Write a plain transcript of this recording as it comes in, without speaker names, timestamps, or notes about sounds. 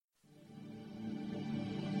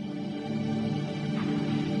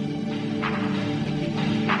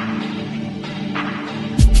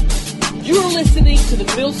listening to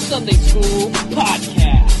the Mill Sunday School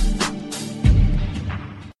podcast.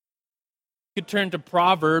 You could turn to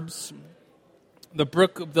Proverbs, the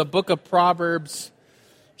book of Proverbs,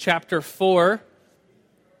 chapter 4.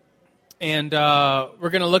 And we're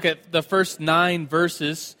going to look at the first 9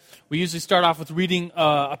 verses. We usually start off with reading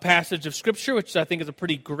a passage of Scripture, which I think is a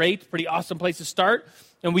pretty awesome place to start.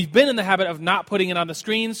 And we've been in the habit of not putting it on the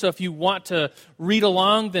screen, so if you want to read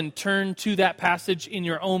along, then turn to that passage in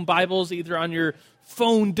your own Bibles, either on your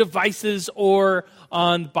phone devices or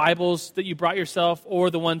on Bibles that you brought yourself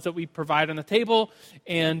or the ones that we provide on the table.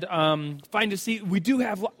 And find a seat. We do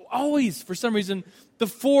have always, for some reason, the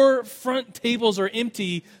 4 front tables are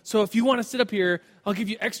empty, so if you want to sit up here, I'll give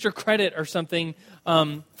you extra credit or something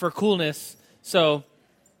for coolness. So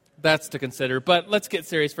that's to consider. But let's get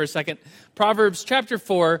serious for a second. Proverbs chapter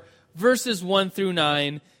 4, verses 1 through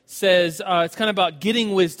 9 says, it's kind of about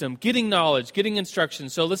getting wisdom, getting knowledge, getting instruction.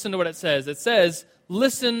 So listen to what it says. It says,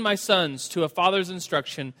 "Listen, my sons, to a father's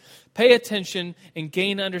instruction. Pay attention and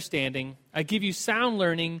gain understanding. I give you sound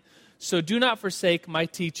learning, so do not forsake my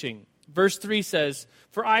teaching." Verse 3 says,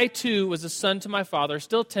 "For I too was a son to my father,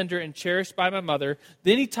 still tender and cherished by my mother.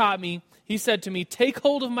 Then he taught me, he said to me, 'Take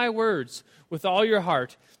hold of my words with all your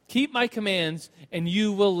heart. Keep my commands, and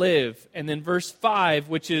you will live.'" And then verse 5,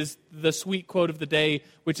 which is the sweet quote of the day,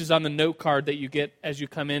 which is on the note card that you get as you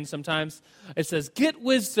come in sometimes. It says, "Get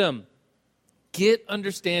wisdom, get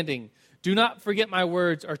understanding. Do not forget my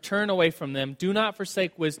words or turn away from them. Do not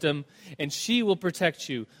forsake wisdom, and she will protect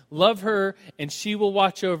you. Love her, and she will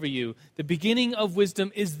watch over you. The beginning of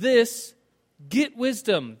wisdom is this: get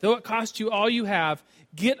wisdom. Though it cost you all you have,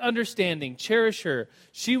 get understanding. Cherish her.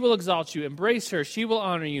 She will exalt you. Embrace her. She will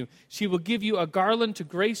honor you. She will give you a garland to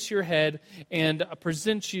grace your head and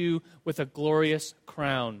present you with a glorious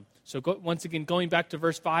crown." So once again, going back to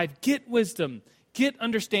verse 5, get wisdom, get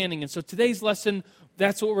understanding. And so today's lesson,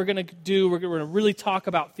 that's what we're going to do. We're going to really talk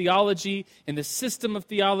about theology and the system of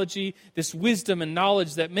theology, this wisdom and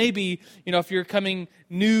knowledge that maybe, if you're coming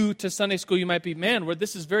new to Sunday school, you might be,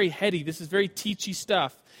 this is very heady, this is very teachy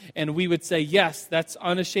stuff. And we would say, yes, that's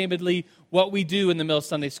unashamedly what we do in the Mill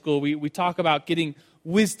Sunday School. We talk about getting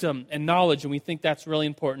wisdom and knowledge, and we think that's really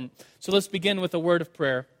important. So let's begin with a word of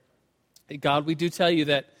prayer. God, we do tell you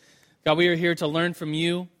that, God, we are here to learn from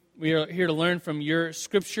you. We are here to learn from your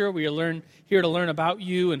Scripture. We are here to learn about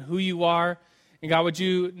you and who you are. And God, would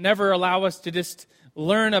you never allow us to just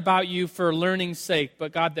learn about you for learning's sake,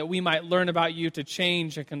 but God, that we might learn about you to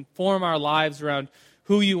change and conform our lives around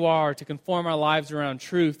who you are, to conform our lives around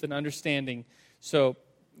truth and understanding. So,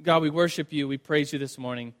 God, we worship you. We praise you this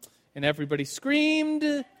morning. And everybody screamed,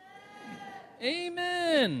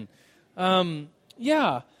 Amen.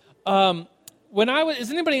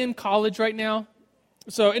 Is anybody in college right now?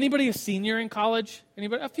 So anybody a senior in college?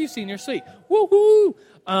 Anybody? A few seniors, sweet. Woo-hoo!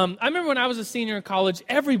 I remember when I was a senior in college,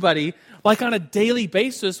 everybody, like on a daily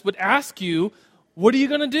basis, would ask you, what are you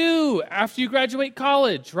going to do after you graduate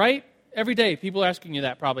college, right? Every day, people are asking you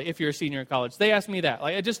that probably, if you're a senior in college. They asked me that.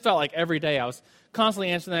 Like, it just felt like every day I was constantly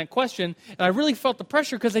answering that question, and I really felt the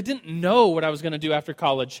pressure because I didn't know what I was going to do after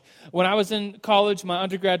college. When I was in college, my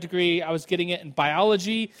undergrad degree, I was getting it in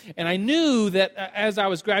biology, and I knew that as I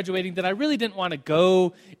was graduating that I really didn't want to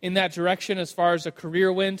go in that direction as far as a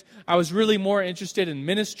career went. I was really more interested in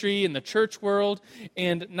ministry, in the church world,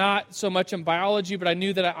 and not so much in biology, but I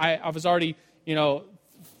knew that I was already,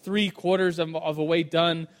 3/4 of a way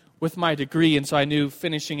done with my degree, and so I knew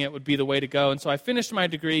finishing it would be the way to go. And so I finished my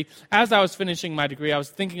degree. As I was finishing my degree, I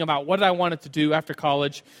was thinking about what I wanted to do after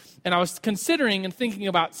college, and I was considering and thinking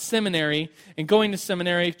about seminary and going to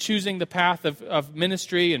seminary, choosing the path of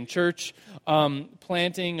ministry and church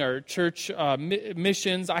planting or church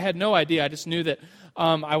missions. I had no idea. I just knew that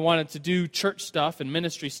I wanted to do church stuff and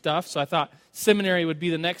ministry stuff, so I thought seminary would be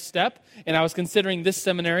the next step, and I was considering this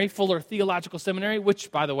seminary, Fuller Theological Seminary,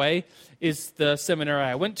 which, by the way, is the seminary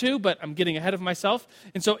I went to, but I'm getting ahead of myself.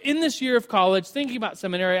 And so in this year of college, thinking about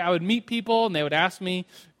seminary, I would meet people, and they would ask me,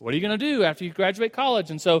 what are you going to do after you graduate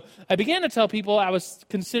college? And so I began to tell people I was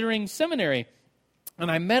considering seminary. And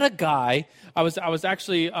I met a guy. I was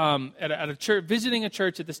actually at a church, visiting a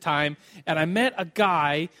church at this time, and I met a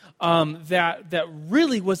guy that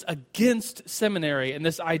really was against seminary and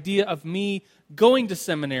this idea of me going to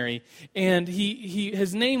seminary. And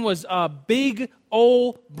his name was Big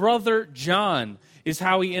Old Brother John, is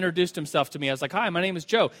how he introduced himself to me. I was like, "Hi, my name is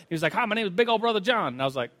Joe." He was like, "Hi, my name is Big Old Brother John." And I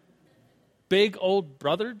was like, "Big Old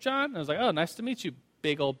Brother John?" And I was like, "Oh, nice to meet you,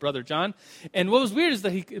 Big Old Brother John." And what was weird is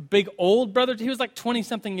that he was like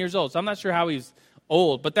 20-something years old. So I'm not sure how he's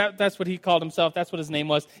old. But that's what he called himself. That's what his name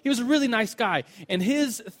was. He was a really nice guy. And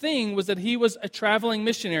his thing was that he was a traveling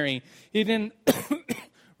missionary. He didn't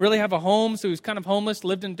really have a home, so he was kind of homeless,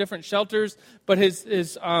 lived in different shelters. But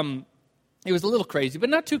he was a little crazy, but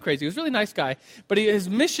not too crazy. He was a really nice guy. But his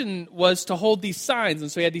mission was to hold these signs.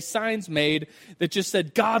 And so he had these signs made that just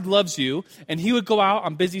said, God loves you. And he would go out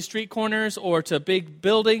on busy street corners or to big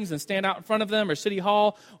buildings and stand out in front of them or City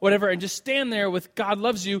Hall, whatever, and just stand there with God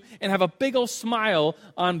loves you and have a big old smile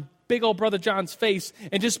on big old Brother John's face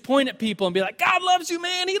and just point at people and be like, God loves you,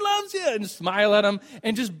 man, he loves you, and smile at them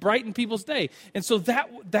and just brighten people's day. And so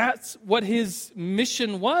that's what his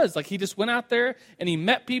mission was. Like, he just went out there and he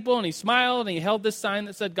met people and he smiled and he held this sign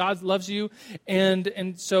that said, God loves you. And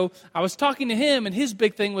so I was talking to him, and his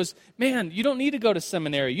big thing was, man, you don't need to go to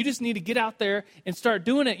seminary. You just need to get out there and start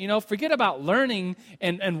doing it. Forget about learning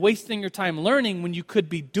and wasting your time learning when you could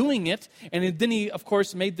be doing it. And then he, of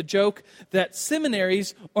course, made the joke that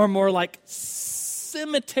seminaries are more like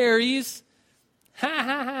cemeteries. Ha,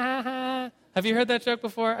 ha, ha, ha. Have you heard that joke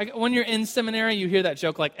before? When you're in seminary, you hear that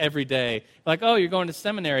joke like every day. Like, oh, you're going to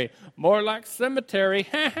seminary. More like cemetery.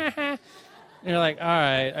 Ha, ha, ha. And you're like, all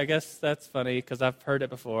right, I guess that's funny because I've heard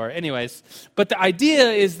it before. Anyways, but the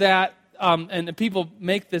idea is that, and people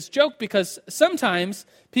make this joke because sometimes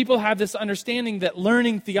people have this understanding that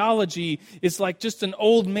learning theology is like just an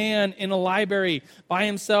old man in a library by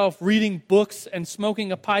himself reading books and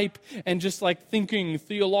smoking a pipe and just like thinking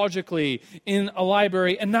theologically in a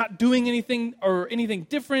library and not doing anything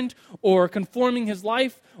different or conforming his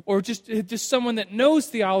life, or just someone that knows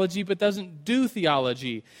theology but doesn't do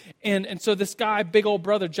theology. And so this guy, big old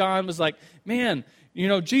Brother John, was like, man,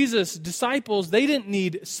 Jesus' disciples, they didn't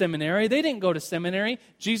need seminary. They didn't go to seminary.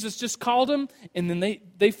 Jesus just called them, and then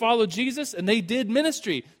they followed Jesus, and they did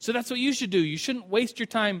ministry. So that's what you should do. You shouldn't waste your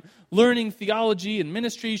time learning theology and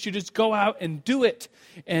ministry. You should just go out and do it.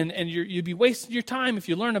 And you'd be wasting your time if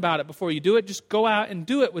you learn about it before you do it. Just go out and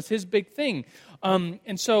do it was his big thing.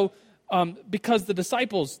 Because the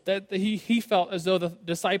disciples, that he felt as though the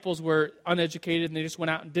disciples were uneducated and they just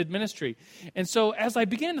went out and did ministry. And so as I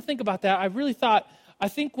began to think about that, I really thought,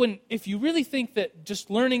 if you really think that just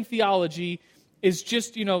learning theology is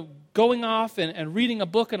just, going off and reading a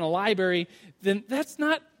book in a library, then that's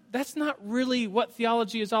not really what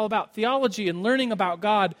theology is all about. Theology and learning about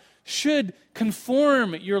God should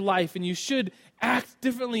conform your life, and you should act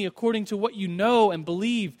differently according to what you know and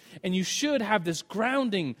believe. And you should have this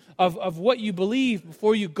grounding of what you believe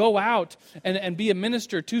before you go out and be a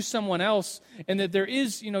minister to someone else. And that there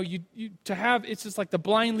is, it's just like the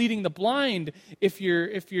blind leading the blind. If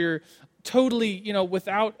you're totally,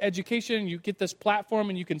 without education, you get this platform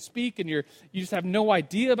and you can speak and you just have no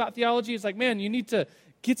idea about theology. It's like, man, you need to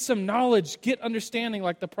get some knowledge, get understanding,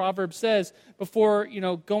 like the proverb says, before,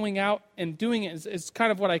 going out and doing it. Is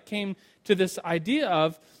kind of what I came to this idea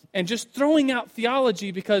of, and just throwing out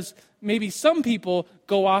theology because maybe some people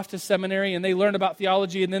go off to seminary and they learn about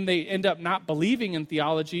theology and then they end up not believing in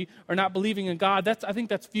theology or not believing in God. I think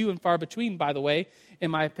that's few and far between, by the way,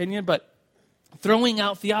 in my opinion. But throwing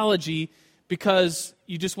out theology because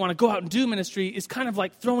you just want to go out and do ministry is kind of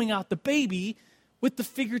like throwing out the baby with the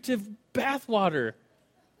figurative bathwater.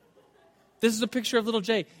 This is a picture of little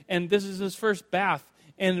Jay, and this is his first bath.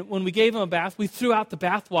 And when we gave him a bath, we threw out the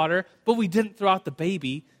bathwater, but we didn't throw out the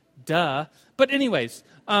baby. Duh. But anyways,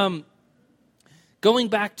 going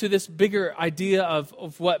back to this bigger idea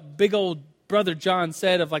of what big old Brother John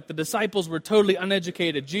said, of like the disciples were totally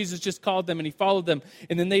uneducated. Jesus just called them and he followed them,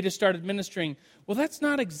 and then they just started ministering. Well, that's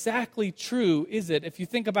not exactly true, is it? If you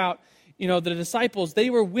think about the disciples,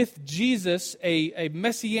 they were with Jesus, a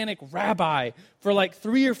messianic rabbi, for like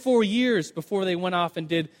 3 or 4 years before they went off and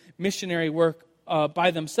did missionary work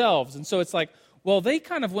by themselves. And so it's like, well, they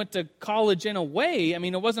kind of went to college in a way. I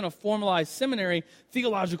mean, it wasn't a formalized seminary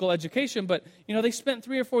theological education, but, they spent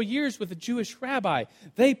 3 or 4 years with a Jewish rabbi.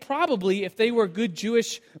 They probably, if they were good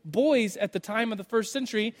Jewish boys at the time of the first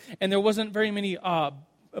century, and there wasn't very many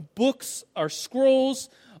books or scrolls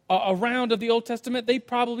around of the Old Testament, they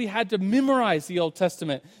probably had to memorize the Old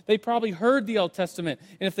Testament. They probably heard the Old Testament.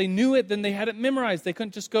 And if they knew it, then they had it memorized. They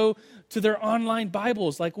couldn't just go to their online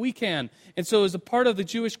Bibles like we can. And so it was a part of the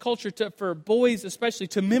Jewish culture for boys especially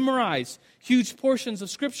to memorize huge portions of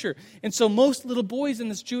Scripture. And so most little boys in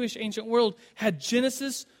this Jewish ancient world had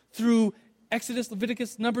Genesis through Exodus,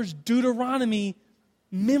 Leviticus, Numbers, Deuteronomy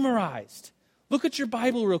memorized. Look at your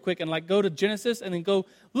Bible real quick and go to Genesis and then go,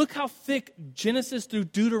 look how thick Genesis through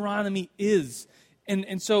Deuteronomy is.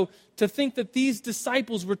 And so to think that these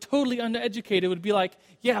disciples were totally undereducated would be like,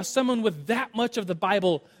 yeah, someone with that much of the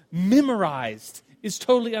Bible memorized is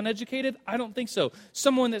totally uneducated? I don't think so.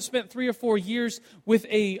 Someone that spent 3 or 4 years with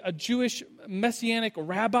a Jewish messianic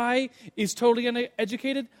rabbi is totally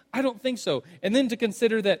uneducated? I don't think so. And then to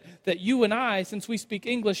consider that you and I, since we speak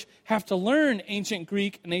English, have to learn ancient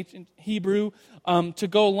Greek and ancient Hebrew to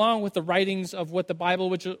go along with the writings of what the Bible,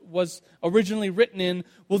 which was originally written in.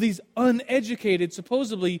 Well, these uneducated,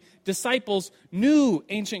 supposedly, disciples knew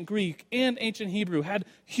ancient Greek and ancient Hebrew, had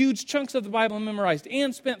huge chunks of the Bible memorized,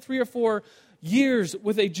 and spent 3 or 4 years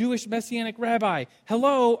with a Jewish messianic rabbi.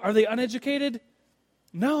 Hello, are they uneducated?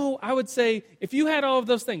 No, I would say if you had all of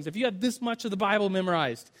those things, if you had this much of the Bible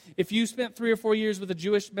memorized, if you spent 3 or 4 years with a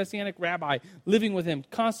Jewish messianic rabbi, living with him,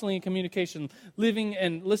 constantly in communication, living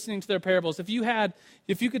and listening to their parables, if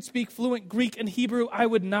you could speak fluent Greek and Hebrew, I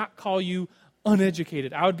would not call you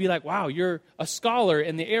uneducated. I would be like, wow, you're a scholar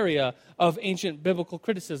in the area of ancient biblical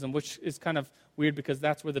criticism, which is kind of weird because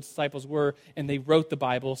that's where the disciples were, and they wrote the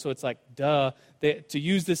Bible, so it's like, duh. To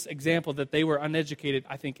use this example that they were uneducated,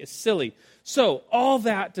 I think, is silly. So, all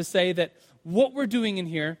that to say that what we're doing in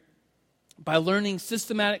here, by learning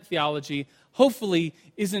systematic theology, hopefully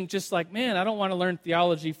isn't just like, man, I don't want to learn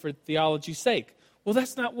theology for theology's sake. Well,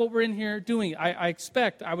 that's not what we're in here doing. I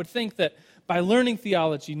would think that by learning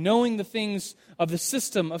theology, knowing the things of the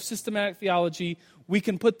system of systematic theology, we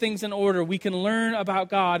can put things in order. We can learn about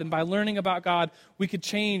God, and by learning about God, we could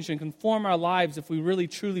change and conform our lives if we really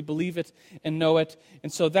truly believe it and know it.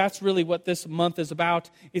 And so that's really what this month is about.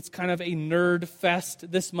 It's kind of a nerd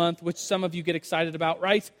fest this month, which some of you get excited about,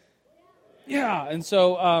 right? Yeah, and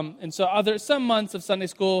so some months of Sunday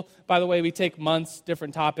school, by the way, we take months,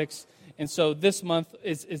 different topics, and so this month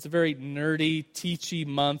is a very nerdy, teachy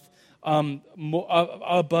month,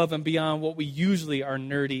 above and beyond what we usually are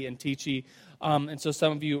nerdy and teachy. And so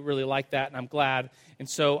some of you really like that, and I'm glad. And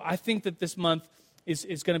so I think that this month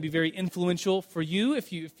is going to be very influential for you.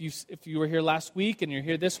 If you were here last week and you're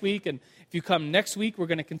here this week, and if you come next week, we're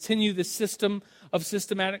going to continue this system of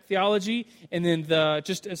systematic theology. And then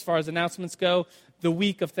just as far as announcements go, the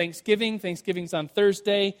week of Thanksgiving. Thanksgiving's on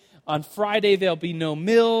Thursday. On Friday, there'll be no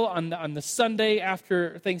Mill. On the Sunday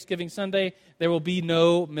after Thanksgiving Sunday, there will be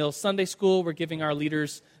no Mill Sunday School. We're giving our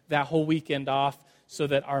leaders that whole weekend off so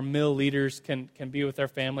that our Mill leaders can be with their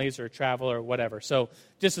families or travel or whatever. So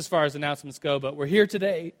just as far as announcements go, but we're here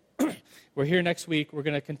today. We're here next week. We're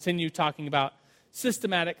going to continue talking about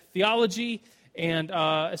systematic theology. And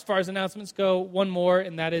as far as announcements go, one more,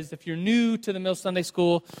 and that is if you're new to the Mill Sunday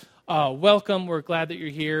School, welcome. We're glad that you're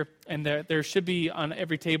here. And there should be, on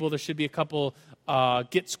every table, there should be a couple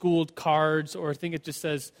Get Schooled cards, or I think it just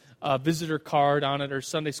says visitor card on it or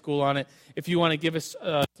Sunday school on it. If you want to give us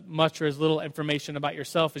much or as little information about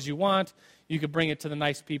yourself as you want, you could bring it to the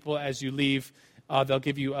nice people as you leave. They'll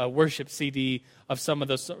give you a worship CD of some of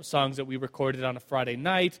the songs that we recorded on a Friday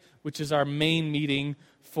night, which is our main meeting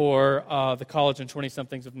for the college and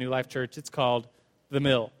 20-somethings of New Life Church. It's called The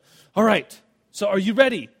Mill. All right, so are you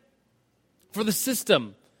ready for the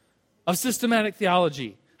system of systematic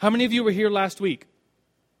theology? How many of you were here last week?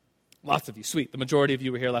 Lots of you, sweet. The majority of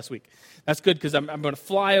you were here last week. That's good because I'm going to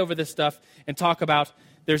fly over this stuff and talk about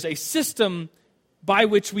there's a system by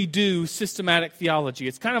which we do systematic theology.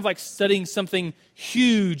 It's kind of like studying something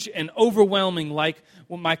huge and overwhelming. Like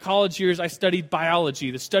when my college years, I studied biology,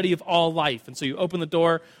 the study of all life. And so you open the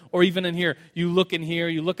door, or even in here, you look in here,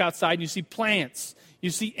 you look outside, and you see plants. You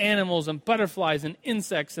see animals and butterflies and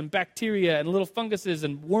insects and bacteria and little funguses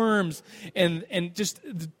and worms, and just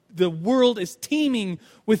the world is teeming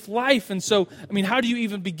with life. And so, I mean, how do you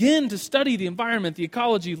even begin to study the environment, the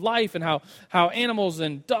ecology, life, and how animals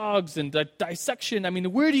and dogs and dissection, I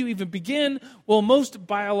mean, where do you even begin? Well, most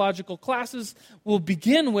biological classes will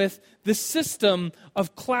begin with the system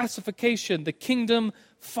of classification, the kingdom,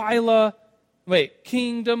 phyla,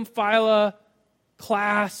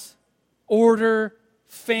 class, order,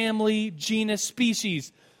 family, genus,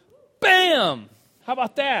 species. Bam! How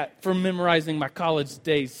about that for memorizing my college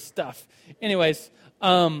days stuff? Anyways,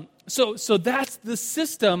 so that's the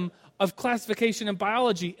system of classification in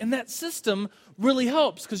biology, and that system really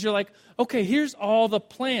helps because you're like, okay, here's all the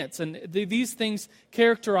plants, and these things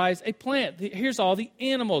characterize a plant. Here's all the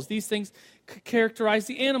animals. These things characterize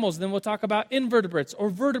the animals. And then we'll talk about invertebrates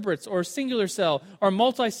or singular cell or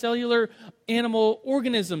multicellular animal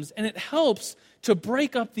organisms, and it helps to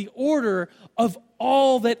break up the order of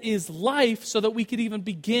all that is life so that we could even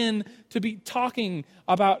begin to be talking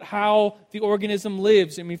about how the organism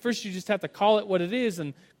lives. I mean, first you just have to call it what it is,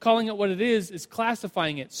 and calling it what it is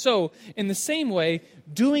classifying it. So, in the same way,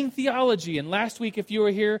 doing theology, and last week, if you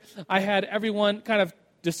were here, I had everyone kind of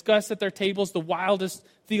discuss at their tables the wildest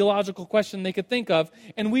theological question they could think of,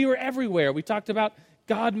 and we were everywhere. We talked about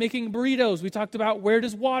God making burritos. We talked about where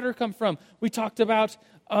does water come from. We talked about,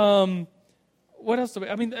 what else?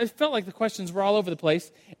 It felt like the questions were all over the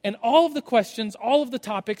place. And all of the questions, all of the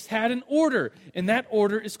topics had an order. And that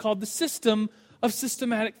order is called the system of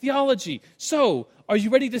systematic theology. So, are you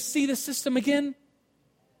ready to see the system again?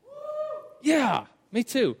 Yeah, me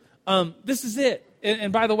too. This is it.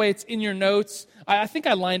 And by the way, it's in your notes. I think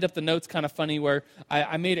I lined up the notes kind of funny where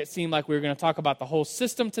I made it seem like we were going to talk about the whole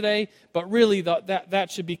system today, but really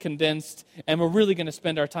that should be condensed, and we're really going to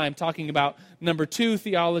spend our time talking about number 2,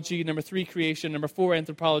 theology, number 3, creation, number 4,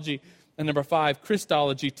 anthropology, and number 5,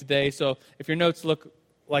 Christology today. So if your notes look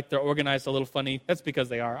like they're organized a little funny, that's because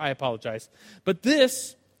they are. I apologize. But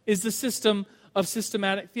this is the system of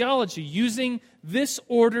systematic theology, using this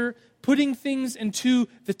order, putting things into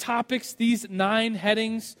the topics. These 9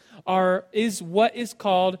 headings is what is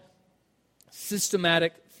called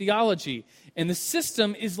systematic theology. And the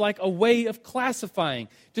system is like a way of classifying.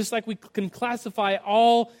 Just like we can classify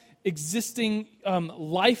all existing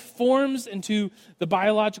life forms into the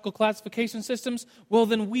biological classification systems, well,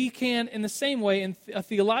 then we can, in the same way, in a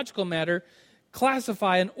theological matter,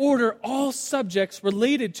 classify and order all subjects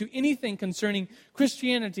related to anything concerning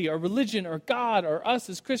Christianity or religion or God or us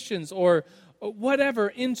as Christians or whatever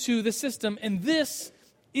into the system. And this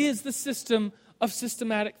is the system of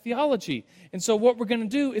systematic theology. And so what we're going to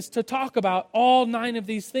do is to talk about all 9 of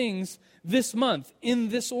these things this month in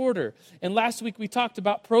this order. And last week we talked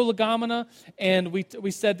about prolegomena, and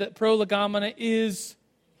we said that prolegomena is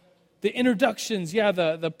the introductions,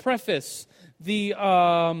 the preface, the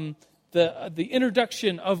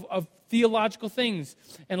introduction of theological things.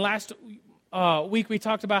 And last week we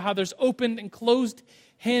talked about how there's open and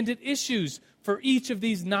closed-handed issues for each of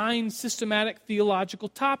these 9 systematic theological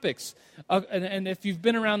topics. And if you've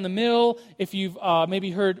been around the mill, if you've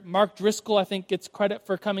maybe heard Mark Driscoll, I think, gets credit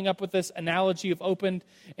for coming up with this analogy of open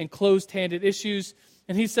and closed-handed issues.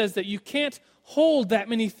 And he says that you can't hold that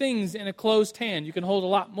many things in a closed hand. You can hold a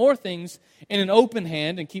lot more things in an open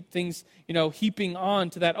hand and keep things, heaping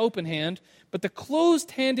on to that open hand. But the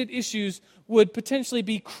closed-handed issues would potentially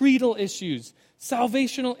be creedal issues,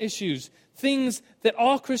 salvational issues, things that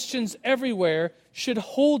all Christians everywhere should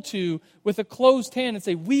hold to with a closed hand and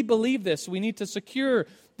say, we believe this. We need to secure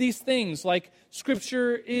these things like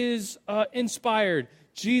Scripture is inspired.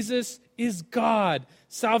 Jesus is God.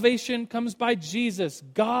 Salvation comes by Jesus.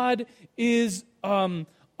 God is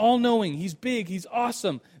all-knowing. He's big. He's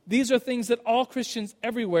awesome. These are things that all Christians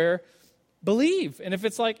everywhere believe. And if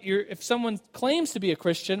it's like if someone claims to be a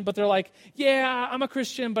Christian, but they're like, yeah, I'm a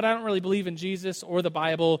Christian, but I don't really believe in Jesus or the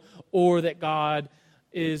Bible or that God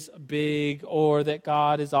is big or that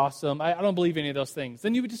God is awesome. I don't believe any of those things.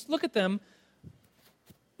 Then you would just look at them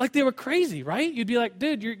like they were crazy, right? You'd be like,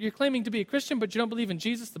 dude, you're claiming to be a Christian, but you don't believe in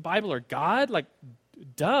Jesus, the Bible, or God? Like,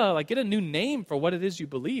 duh, like get a new name for what it is you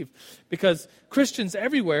believe. Because Christians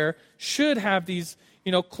everywhere should have these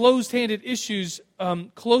closed-handed issues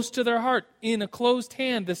close to their heart. In a closed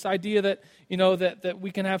hand, this idea that, that we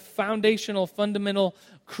can have foundational, fundamental,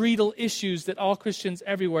 creedal issues that all Christians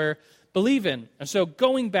everywhere believe in. And so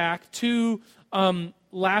going back to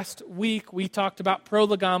last week, we talked about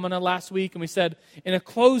prolegomena last week, and we said in a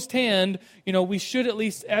closed hand, we should at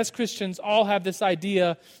least, as Christians, all have this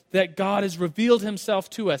idea that God has revealed himself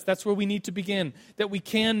to us. That's where we need to begin, that we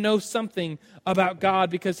can know something about God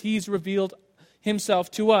because he's revealed himself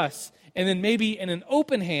to us. And then maybe in an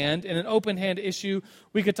open hand issue,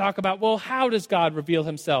 we could talk about, well, how does God reveal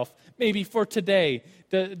himself? Maybe for today.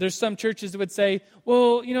 There's some churches that would say,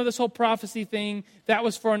 well, this whole prophecy thing, that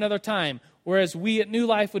was for another time. Whereas we at New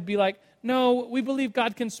Life would be like, no, we believe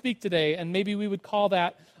God can speak today. And maybe we would call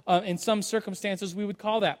that, in some circumstances, we would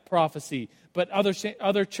call that prophecy. But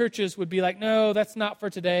other churches would be like, no, that's not for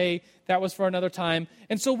today. That was for another time.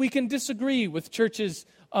 And so we can disagree with churches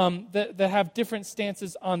that have different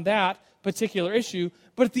stances on that particular issue.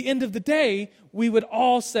 But at the end of the day, we would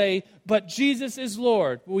all say, but Jesus is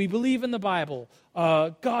Lord. We believe in the Bible.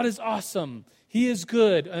 God is awesome. He is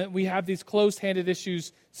good. We have these closed-handed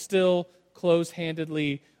issues still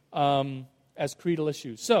closed-handedly as creedal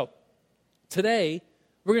issues. So today,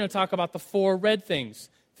 we're going to talk about the 4 red things.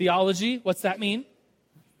 Theology, what's that mean?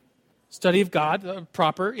 Study of God,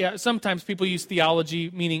 proper. Yeah, sometimes people use theology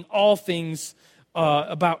meaning all things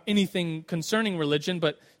about anything concerning religion,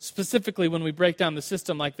 but specifically when we break down the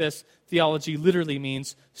system like this, theology literally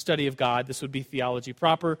means study of God. This would be theology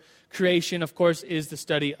proper. Creation, of course, is the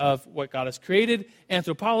study of what God has created.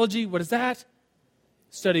 Anthropology, what is that?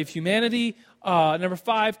 Study of humanity. Number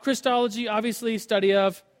 5, Christology, obviously, study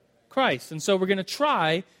of Christ. And so we're going to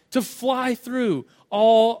try to fly through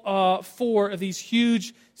all 4 of these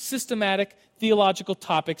huge systematic theological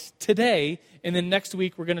topics today, and then next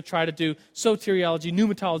week we're going to try to do soteriology,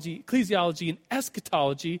 pneumatology, ecclesiology, and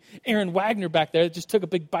eschatology. Aaron Wagner back there just took a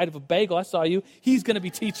big bite of a bagel. I saw you. He's going to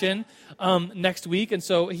be teaching next week, and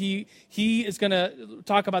so he is going to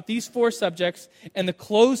talk about these 4 subjects and the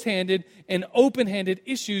closed-handed and open-handed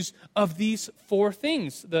issues of these 4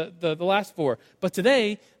 things, the last 4. But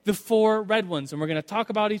today, the 4 red ones, and we're going to talk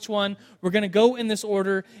about each one. We're going to go in this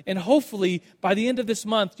order, and hopefully by the end of this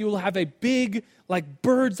month, you will have a big, like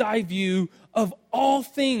bird's eye view of all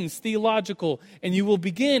things theological, and you will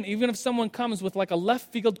begin, even if someone comes with like a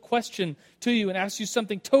left field question to you and asks you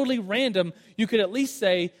something totally random, you could at least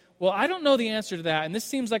say, well, I don't know the answer to that, and this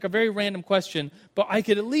seems like a very random question, but I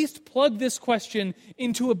could at least plug this question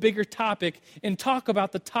into a bigger topic and talk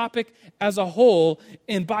about the topic as a whole,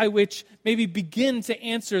 and by which maybe begin to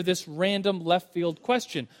answer this random left field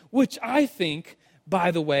question, which I think,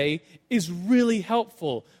 by the way, is really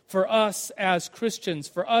helpful for us as Christians,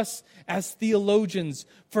 for us as theologians,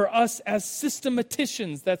 for us as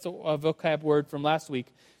systematicians. That's a vocab word from last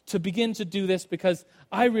week. To begin to do this, because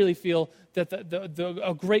I really feel that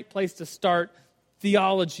a great place to start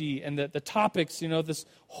theology and the topics, this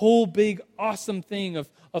whole big awesome thing of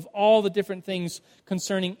all the different things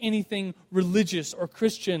concerning anything religious or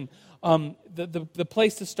Christian, the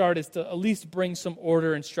place to start is to at least bring some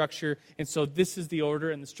order and structure. And so this is the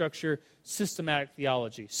order and the structure, systematic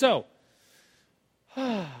theology. So,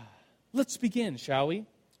 let's begin, shall we,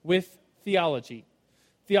 with theology.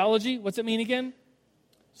 Theology, what's it mean again?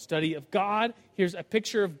 Study of God. Here's a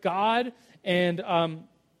picture of God, and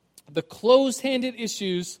the closed-handed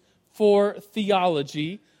issues for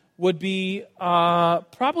theology would be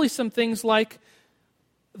probably some things like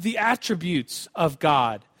the attributes of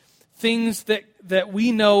God, things that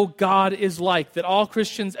we know God is like, that all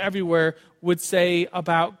Christians everywhere would say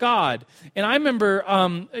about God. And I remember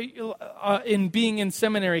in being in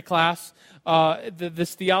seminary class,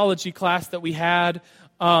 this theology class that we had,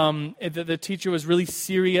 the teacher was really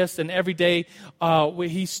serious, and every day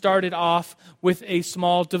he started off with a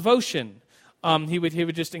small devotion. He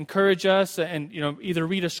would just encourage us and either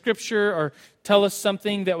read a scripture or tell us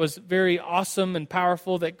something that was very awesome and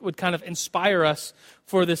powerful that would kind of inspire us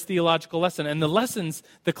for this theological lesson. And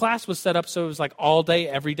the class was set up so it was like all day,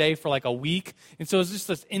 every day for like a week. And so it was just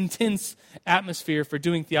this intense atmosphere for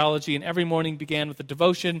doing theology. And every morning began with a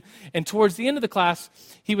devotion. And towards the end of the class,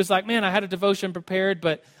 he was like, man, I had a devotion prepared,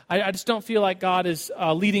 but I just don't feel like God is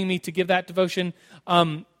leading me to give that devotion.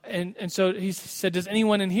 And so he said, does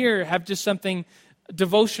anyone in here have just something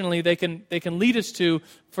devotionally they can lead us to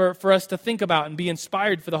for us to think about and be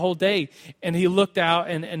inspired for the whole day? And he looked out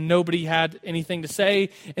and nobody had anything to say.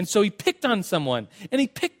 And so he picked on someone, and he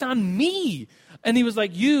picked on me. And he was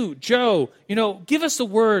like, you, Joe, give us a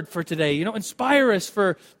word for today. Inspire us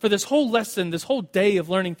for this whole lesson, this whole day of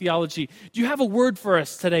learning theology. Do you have a word for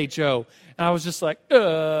us today, Joe? And I was just like,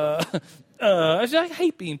 I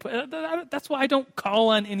hate being put. That's why I don't call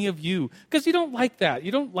on any of you, because you don't like that.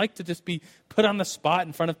 You don't like to just be put on the spot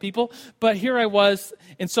in front of people. But here I was,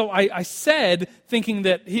 and so I said, thinking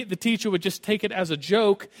that the teacher would just take it as a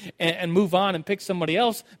joke and move on and pick somebody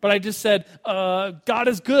else. But I just said, God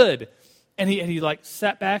is good. And he like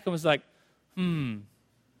sat back and was like,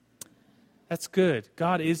 that's good.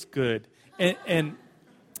 God is good. And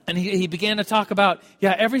he began to talk about,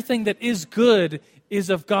 everything that is good is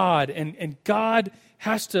of God, and God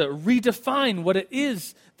has to redefine what it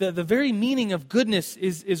is. The very meaning of goodness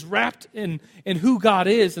is wrapped in who God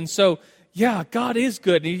is. And so, God is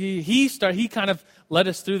good. He kind of led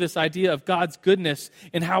us through this idea of God's goodness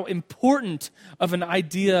and how important of an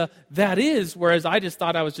idea that is, whereas I just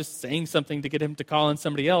thought I was just saying something to get him to call on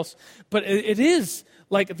somebody else. But it is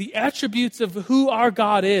like the attributes of who our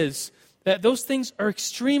God is, that those things are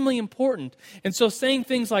extremely important. And so saying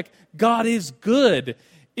things like God is good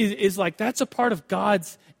is like, that's a part of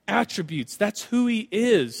God's attributes. That's who he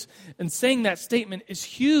is. And saying that statement is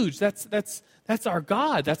huge. That's our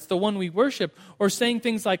God. That's the one we worship. Or saying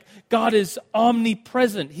things like God is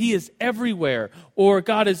omnipresent. He is everywhere. Or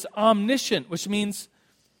God is omniscient, which means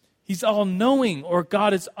he's all-knowing. Or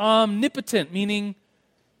God is omnipotent, meaning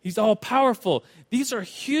he's all-powerful. These are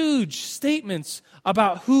huge statements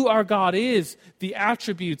about who our God is, the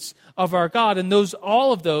attributes of our God. And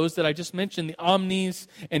all of those that I just mentioned, the omnis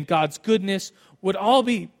and God's goodness, would all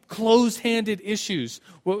be closed-handed issues.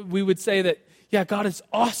 We would say that, God is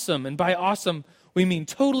awesome. And by awesome, we mean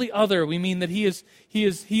totally other. We mean that he is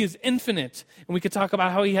infinite. And we could talk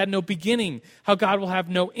about how he had no beginning, how God will have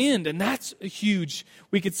no end. And that's huge.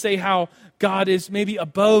 We could say how God is maybe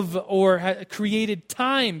above or created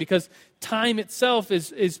time, because time itself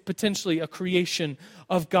is potentially a creation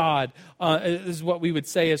of God. This is what we would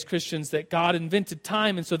say as Christians, that God invented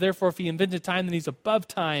time, and so therefore if he invented time, then he's above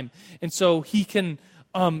time. And so he can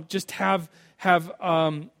just have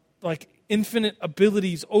like infinite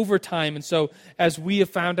abilities over time. And so as we have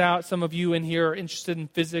found out, some of you in here are interested in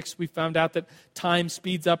physics, we found out that time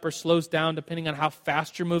speeds up or slows down depending on how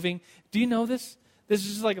fast you're moving. Do you know this? This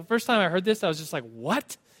is just like the first time I heard this, I was just like,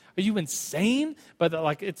 what? Are you insane? But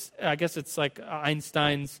like I guess it's like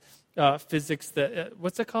Einstein's physics that,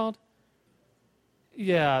 what's it called?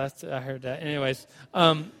 Yeah, I heard that. Anyways,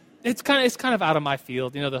 it's kind of out of my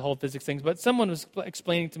field, the whole physics things. But someone was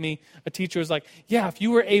explaining to me, a teacher was like, yeah, if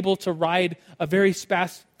you were able to ride a very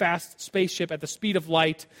fast spaceship at the speed of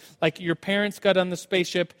light, like your parents got on the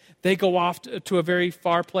spaceship, they go off to a very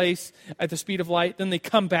far place at the speed of light, then they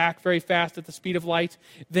come back very fast at the speed of light.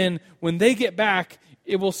 Then when they get back,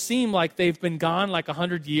 it will seem like they've been gone like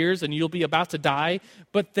 100 years and you'll be about to die,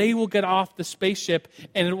 but they will get off the spaceship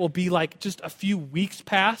and it will be like just a few weeks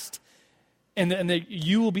past. And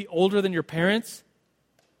you will be older than your parents.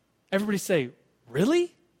 Everybody say,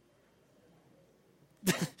 really?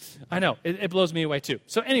 I know, it blows me away too.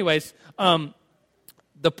 So anyways,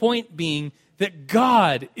 the point being that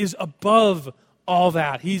God is above all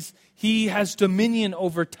that. He has dominion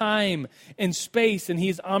over time and space, and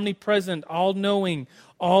he's omnipresent, all-knowing,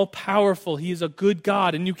 all-powerful. He is a good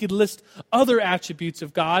God. And you could list other attributes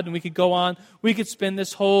of God, and we could go on. We could spend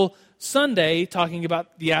this whole Sunday talking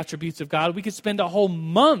about the attributes of God. We could spend a whole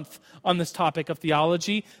month on this topic of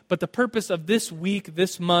theology, but the purpose of this week,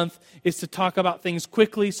 this month, is to talk about things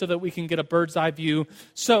quickly so that we can get a bird's eye view.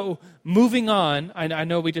 So, moving on, I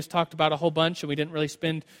know we just talked about a whole bunch and we didn't really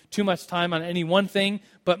spend too much time on any one thing,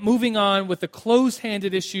 but moving on with the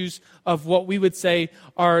close-handed issues of what we would say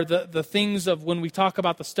are the things of when we talk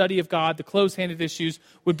about the study of God, the close-handed issues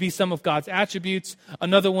would be some of God's attributes.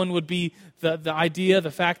 Another one would be the idea, the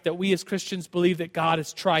fact that we as Christians believe that God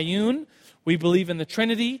is triune. We believe in the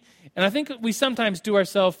Trinity. And I think we sometimes do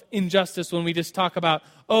ourselves injustice when we just talk about,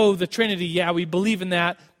 the Trinity, yeah, we believe in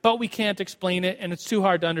that, but we can't explain it, and it's too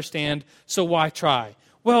hard to understand, so why try?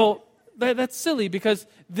 Well, that's silly, because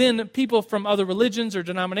then people from other religions or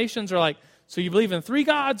denominations are like, so you believe in 3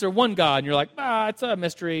 gods or 1 God? And you're like, it's a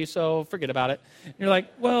mystery, so forget about it. And you're like,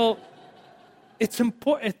 well, it's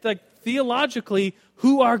important. It's like theologically,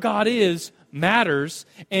 who our God is matters,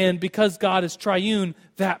 and because God is triune,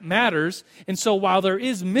 that matters. And so while there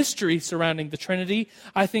is mystery surrounding the Trinity,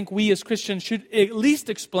 I think we as Christians should at least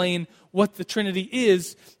explain what the Trinity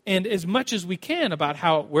is, and as much as we can about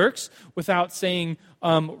how it works, without saying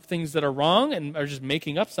things that are wrong and or just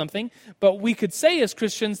making up something. But we could say as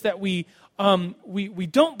Christians that we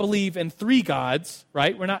don't believe in 3 gods,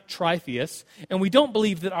 right? We're not tritheists, and we don't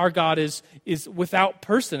believe that our God is without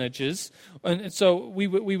personages. And so we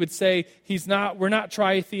would say we're not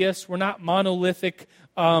tritheists, we're not monolithic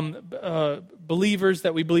believers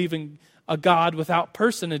that we believe in a God without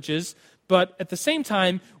personages. But at the same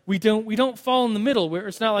time, we don't fall in the middle, where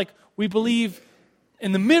it's not like we believe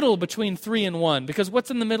in the middle between 3 and 1, because what's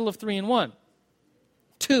in the middle of 3 and 1?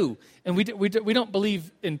 2. And we don't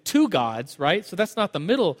believe in 2 gods, right? So that's not the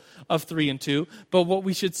middle of 3 and 2. But what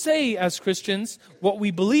we should say as Christians, what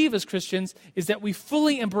we believe as Christians, is that we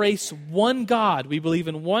fully embrace one God. We believe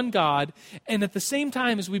in one God. And at the same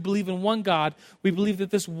time as we believe in one God, we believe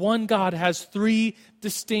that this one God has 3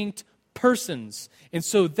 distinct persons. And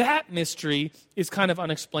so that mystery is kind of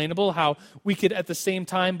unexplainable, how we could at the same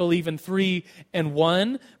time believe in 3 and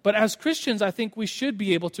 1. But as Christians, I think we should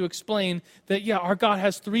be able to explain that, our God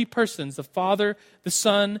has 3 persons, the Father, the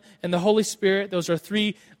Son, and the Holy Spirit. Those are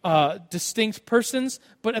 3 distinct persons,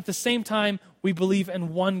 but at the same time, we believe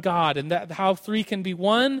in one God, and that how 3 can be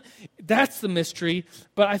 1, that's the mystery.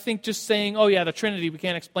 But I think just saying, the Trinity, we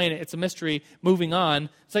can't explain it, it's a mystery, moving on,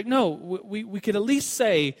 it's like, no, we could at least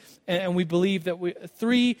say, and we believe that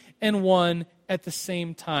 3 and 1 at the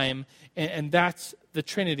same time, and that's the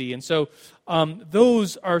Trinity. And so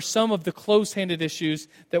those are some of the close-handed issues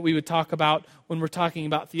that we would talk about when we're talking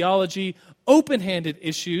about theology. Open-handed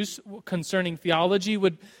issues concerning theology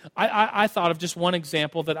I thought of just one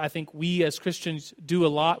example that I think we as Christians do a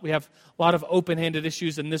lot. We have a lot of open-handed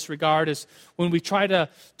issues in this regard, is when we try to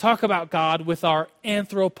talk about God with our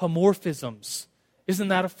anthropomorphisms. Isn't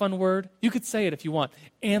that a fun word? You could say it if you want.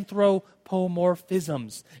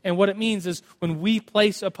 Anthropomorphisms. And what it means is when we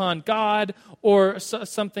place upon God or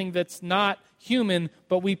something that's not human,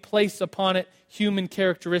 but we place upon it human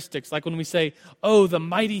characteristics. Like when we say, the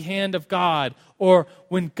mighty hand of God, or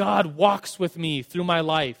when God walks with me through my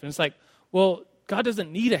life. And it's like, well, God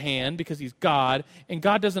doesn't need a hand because he's God, and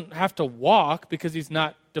God doesn't have to walk because he's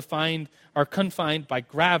not defined or confined by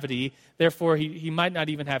gravity. Therefore, he might not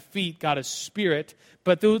even have feet. God is spirit.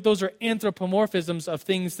 But those are anthropomorphisms of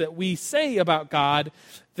things that we say about God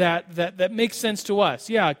that make sense to us.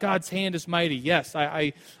 Yeah, God's hand is mighty. Yes,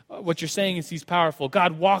 what you're saying is he's powerful.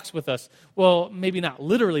 God walks with us. Well, maybe not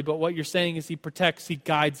literally, but what you're saying is he protects, he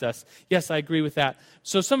guides us. Yes, I agree with that.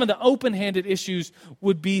 So some of the open-handed issues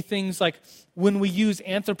would be things like when we use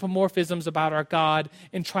anthropomorphisms about our God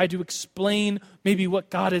and try to explain maybe what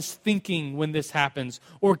God is thinking when this happens,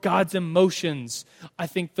 or God's emotions. I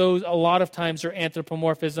think those a lot of times are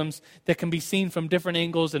anthropomorphisms that can be seen from different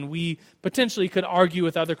angles, and we potentially could argue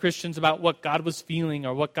with other Christians about what God was feeling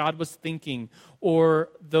or what God was thinking, or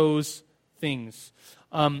those things.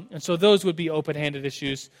 And so those would be open-handed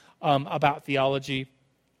issues about theology.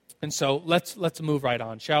 And so let's move right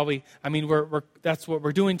on, shall we? I mean, that's what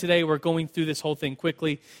we're doing today. We're going through this whole thing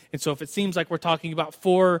quickly. And so if it seems like we're talking about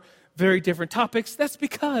 4 very different topics, that's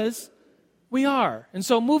because we are. And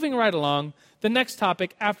so moving right along, the next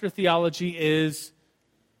topic after theology is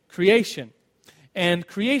creation. And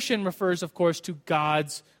creation refers, of course, to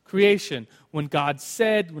God's creation. When God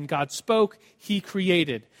said, when God spoke, he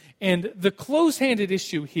created. And the close-handed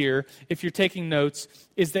issue here, if you're taking notes,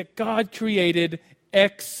 is that God created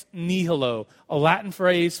ex nihilo, a Latin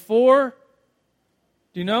phrase for,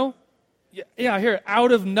 do you know? Yeah, here,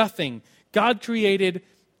 out of nothing. God created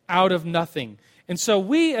out of nothing. And so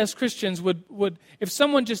we as Christians would if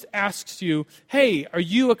someone just asks you, hey, are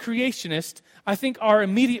you a creationist? I think our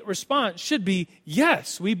immediate response should be,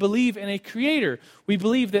 yes, we believe in a creator. We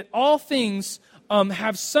believe that all things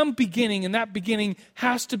have some beginning, and that beginning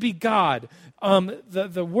has to be God.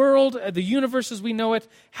 The world, the universe as we know it,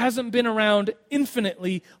 hasn't been around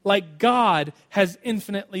infinitely like God has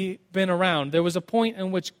infinitely been around. There was a point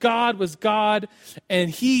in which God was God, and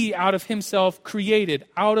he, out of himself, created.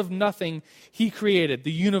 Out of nothing, he created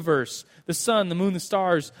the universe, the sun, the moon, the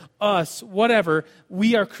stars, us, whatever.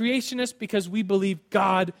 We are creationists because we believe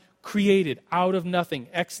God created out of nothing,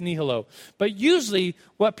 ex nihilo. But usually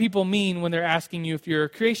what people mean when they're asking you if you're a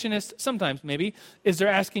creationist, sometimes maybe, is they're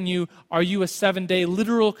asking you, are you a 7-day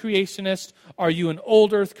literal creationist? Are you an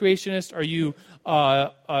old earth creationist? Are you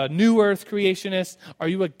a new earth creationist? Are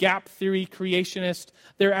you a gap theory creationist?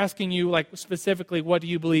 They're asking you, like, specifically, what do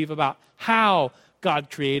you believe about how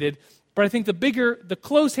God created? But I think the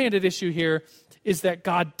close-handed issue here is that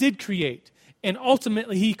God did create. And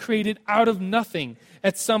ultimately, he created out of nothing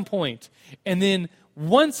at some point. And then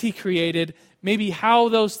once he created, maybe how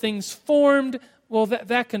those things formed, well,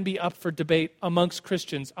 that can be up for debate amongst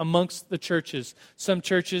Christians, amongst the churches. Some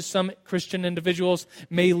churches, some Christian individuals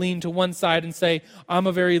may lean to one side and say, I'm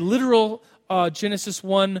a very literal Genesis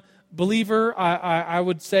 1 believer. I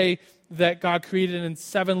would say that God created in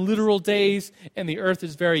 7 literal days, and the earth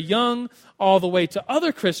is very young, all the way to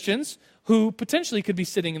other Christians who potentially could be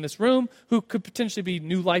sitting in this room, who could potentially be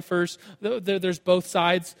New Lifers. There's both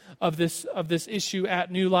sides of this issue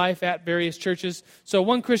at New Life, at various churches. So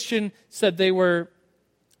one Christian said they were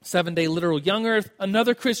 7-day literal young earth.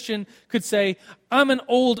 Another Christian could say, I'm an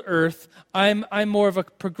old earth. I'm more of a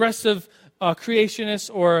progressive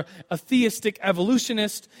creationist or a theistic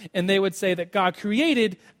evolutionist, and they would say that God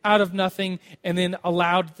created out of nothing and then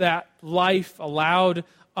allowed that life, allowed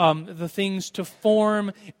the things to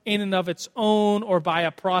form in and of its own or by a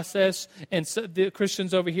process. And so the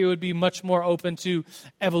Christians over here would be much more open to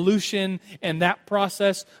evolution and that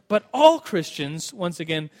process. But all Christians, once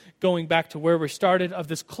again, going back to where we started, of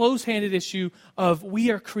this close-handed issue of we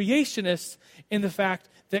are creationists in the fact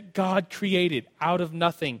that God created out of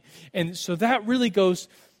nothing. And so that really goes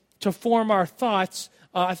to form our thoughts.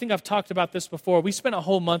 I think I've talked about this before. We spent a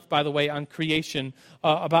whole month, by the way, on creation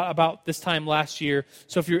about this time last year.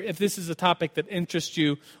 So if this is a topic that interests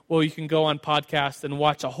you, well, you can go on podcast and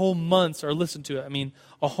watch a whole month's, or listen to it. I mean,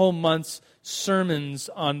 a whole month's sermons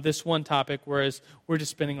on this one topic, whereas we're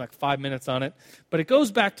just spending like 5 minutes on it. But it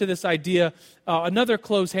goes back to this idea, another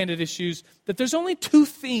close-handed issues, that there's only 2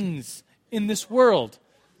 things in this world.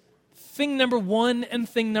 Thing number 1 and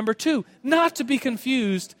thing number 2. Not to be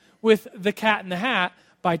confused with The Cat in the Hat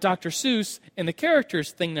by Dr. Seuss and the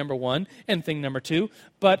characters thing number 1 and thing number 2.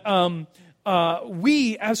 But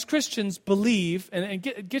we as Christians believe, and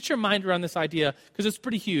get your mind around this idea because it's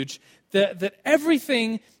pretty huge, that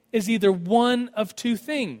everything is either one of 2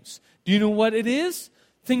 things. Do you know what it is?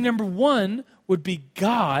 Thing number 1 would be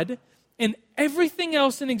God, and everything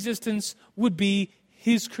else in existence would be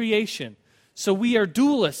his creation. So we are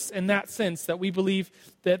dualists in that sense, that we believe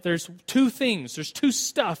that there's 2 things, there's 2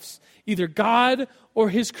 stuffs, either God or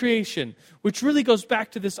his creation, which really goes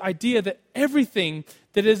back to this idea that everything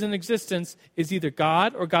that is in existence is either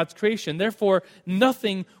God or God's creation. Therefore,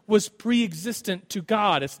 nothing was pre-existent to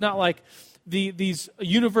God. It's not like these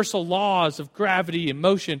universal laws of gravity and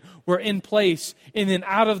motion were in place, and then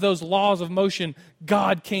out of those laws of motion,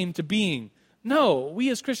 God came to being. No, we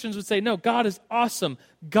as Christians would say, no, God is awesome.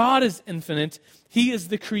 God is infinite. He is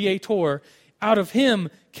the creator. Out of him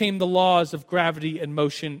came the laws of gravity and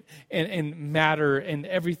motion and matter and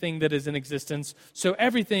everything that is in existence. So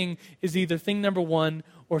everything is either thing number one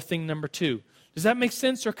or thing number two. Does that make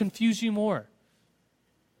sense or confuse you more?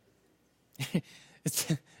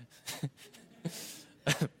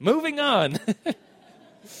 Moving on.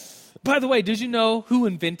 By the way, did you know who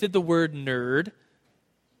invented the word nerd?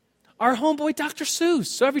 Our homeboy, Dr. Seuss.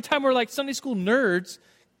 So every time we're like Sunday school nerds,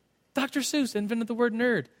 Dr. Seuss invented the word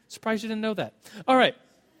nerd. Surprised you didn't know that. All right,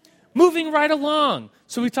 moving right along.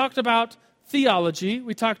 So we talked about theology.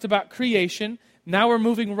 We talked about creation. Now we're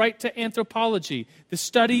moving right to anthropology, the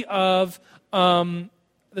study of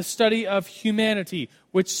humanity,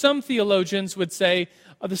 which some theologians would say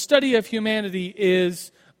the study of humanity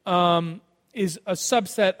is a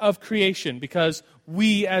subset of creation because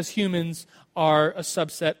we as humans are a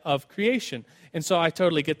subset of creation. And so I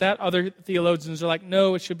totally get that. Other theologians are like,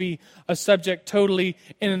 no, it should be a subject totally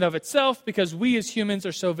in and of itself because we as humans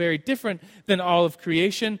are so very different than all of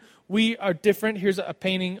creation. We are different. Here's a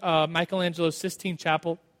painting, Michelangelo's Sistine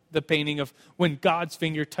Chapel, the painting of when God's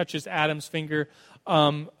finger touches Adam's finger,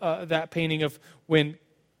 that painting of when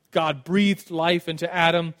God breathed life into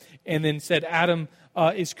Adam and then said Adam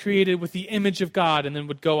is created with the image of God, and then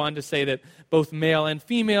would go on to say that both male and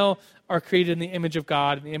female are created in the image of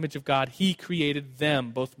God. In the image of God, he created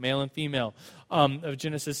them, both male and female. Of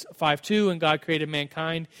Genesis 5:2, and God created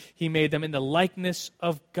mankind. He made them in the likeness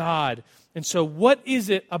of God. And so what is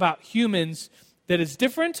it about humans that is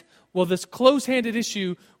different? Well, this close-handed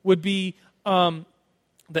issue would be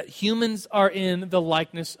that humans are in the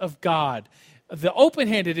likeness of God. The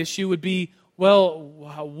open-handed issue would be, well,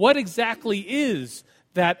 what exactly is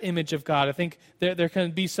that image of God? I think there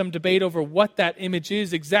can be some debate over what that image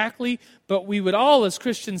is exactly, but we would all as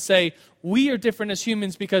Christians say we are different as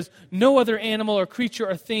humans because no other animal or creature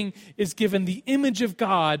or thing is given the image of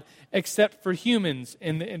God except for humans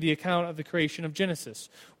in the account of the creation of Genesis.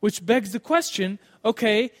 Which begs the question,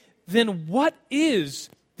 okay, then what is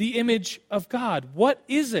the image of God? What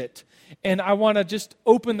is it? And I want to just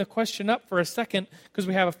open the question up for a second because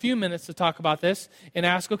we have a few minutes to talk about this and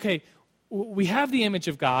ask, okay, we have the image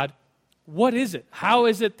of God. What is it? How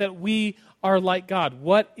is it that we are like God?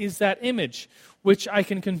 What is that image? Which I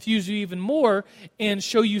can confuse you even more and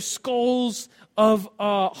show you skulls of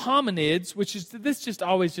hominids, this just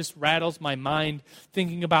always just rattles my mind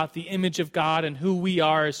thinking about the image of God and who we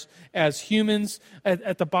are as humans.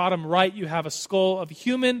 At the bottom right, you have a skull of a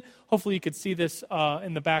human. Hopefully you could see this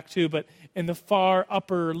in the back too, but in the far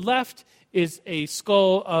upper left is a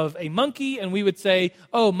skull of a monkey, and we would say,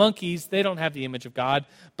 oh, monkeys, they don't have the image of God,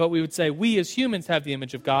 but we would say we as humans have the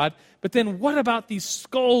image of God. But then what about these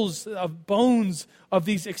skulls of bones of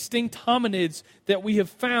these extinct hominids that we have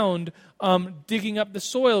found digging up the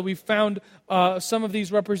soil? We've found some of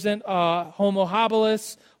these represent Homo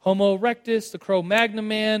habilis, Homo erectus, the Cro-Magnon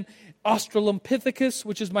man, Australopithecus,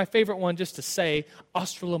 which is my favorite one just to say,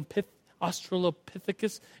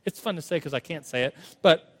 Australopithecus. It's fun to say because I can't say it,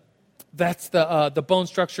 but that's the bone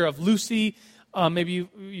structure of Lucy. Maybe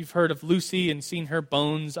you've heard of Lucy and seen her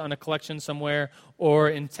bones on a collection somewhere or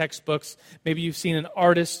in textbooks. Maybe you've seen an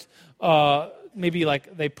artist, maybe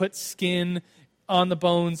like they put skin on the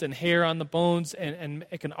bones and hair on the bones and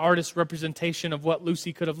make an artist representation of what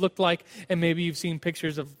Lucy could have looked like. And maybe you've seen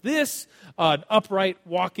pictures of this, an upright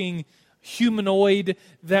walking humanoid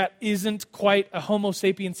that isn't quite a Homo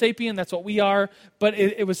sapien sapien. That's what we are, but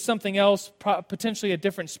it was something else, potentially a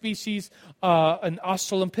different species, an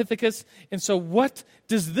Australopithecus. And so what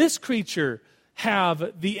does this creature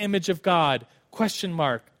have the image of God? Question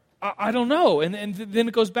mark. I don't know. And then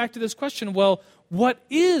it goes back to this question, well, what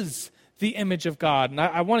is the image of God? And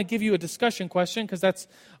I want to give you a discussion question because that's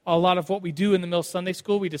a lot of what we do in the Mill Sunday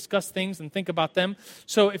School. We discuss things and think about them.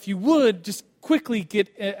 So if you would, just quickly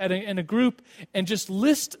get in a group and just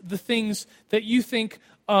list the things that you think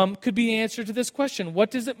could be the answer to this question.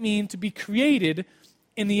 What does it mean to be created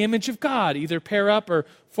in the image of God? Either pair up or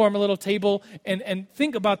form a little table and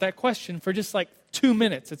think about that question for just like 2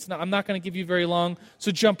 minutes. I'm not going to give you very long,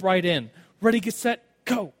 so jump right in. Ready, get set,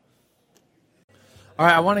 go. All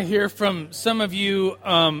right, I want to hear from some of you.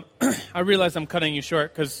 I realize I'm cutting you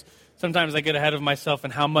short because sometimes I get ahead of myself in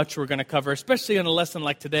how much we're going to cover, especially in a lesson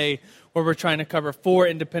like today where we're trying to cover 4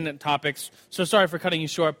 independent topics. So sorry for cutting you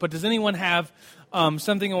short, but does anyone have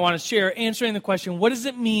something I want to share answering the question, what does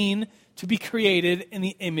it mean to be created in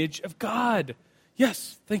the image of God?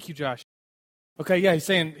 Yes, thank you, Josh. Okay, yeah, he's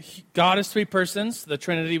saying God is 3 persons, the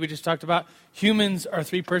Trinity we just talked about. Humans are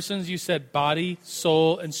 3 persons. You said body,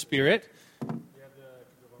 soul, and spirit.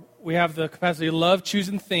 We have the capacity to love, choose,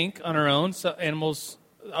 and think on our own. So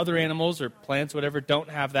other animals or plants, whatever, don't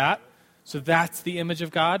have that. So that's the image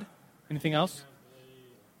of God. Anything else?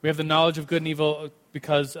 We have the knowledge of good and evil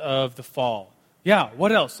because of the fall. Yeah,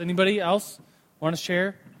 what else? Anybody else want to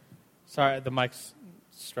share? Sorry, the mic's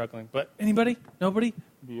struggling. But anybody? Nobody?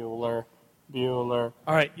 Bueller.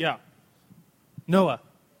 All right, yeah. Noah.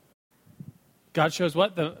 God shows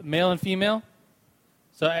what? The male and female?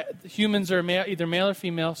 So humans are either male or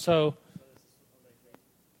female, so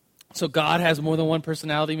God has more than one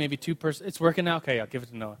personality, maybe 2 persons. It's working now? Okay, I'll give it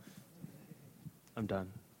to Noah. I'm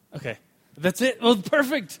done. Okay. That's it? Well,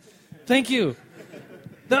 perfect. Thank you.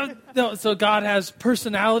 No, so God has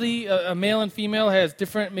personality. A male and female has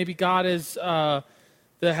different, maybe God is, that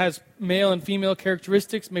has male and female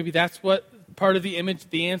characteristics. Maybe that's what part of the image,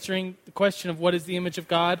 the answering the question of what is the image of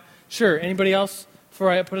God. Sure. Anybody else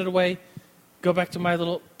before I put it away? Go back to my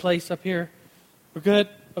little place up here. We're good?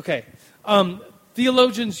 Okay.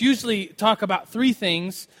 Theologians usually talk about 3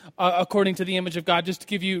 things according to the image of God, just to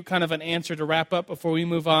give you kind of an answer to wrap up before we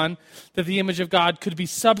move on. That the image of God could be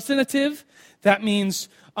substantive. That means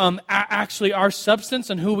actually our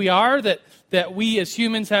substance and who we are, that we as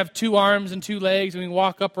humans have 2 arms and 2 legs, and we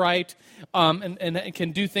walk upright and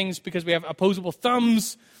can do things because we have opposable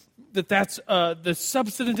thumbs. That's the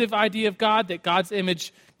substantive idea of God, that God's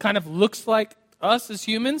image kind of looks like us as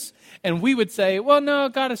humans. And we would say, well, no,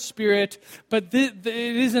 God is spirit, but it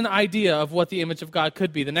is an idea of what the image of God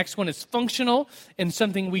could be. The next one is functional, and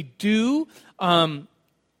something we do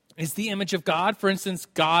is the image of God. For instance,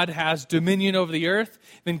 God has dominion over the earth,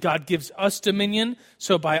 then God gives us dominion.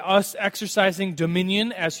 So by us exercising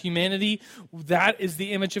dominion as humanity, that is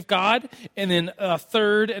the image of God. And then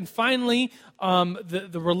third and finally,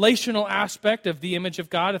 the relational aspect of the image of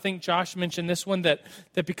God. I think Josh mentioned this one, that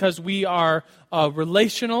because we are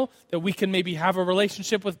relational, that we can maybe have a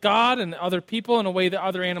relationship with God and other people in a way that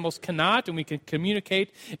other animals cannot, and we can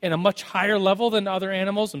communicate in a much higher level than other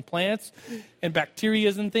animals and plants and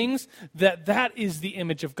bacteria and things, that is the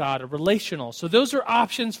image of God, a relational. So those are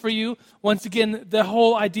options for you. Once again, the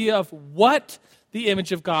whole idea of what the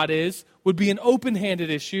image of God is would be an open-handed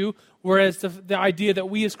issue, whereas the idea that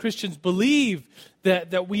we as Christians believe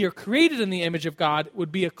that we are created in the image of God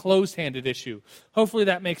would be a closed-handed issue. Hopefully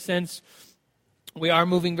that makes sense. We are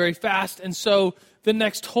moving very fast, and so the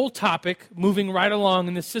next whole topic, moving right along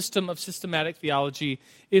in the system of systematic theology,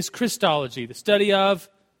 is Christology, the study of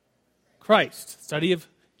Christ, study of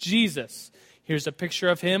Jesus. Here's a picture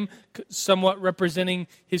of him somewhat representing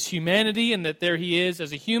his humanity, and that there he is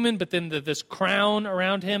as a human, but then this crown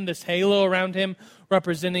around him, this halo around him,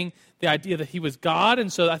 representing the idea that he was God.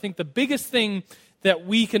 And so I think the biggest thing that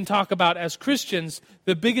we can talk about as Christians,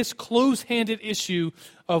 the biggest close-handed issue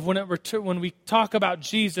of when we talk about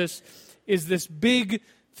Jesus is this big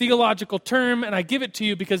theological term, and I give it to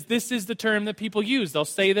you because this is the term that people use. They'll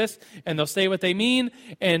say this, and they'll say what they mean,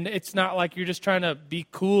 and it's not like you're just trying to be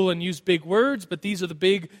cool and use big words, but these are the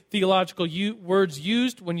big theological words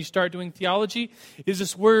used when you start doing theology, is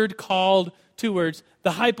this word called, 2 words,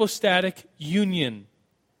 the hypostatic union,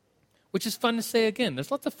 which is fun to say again.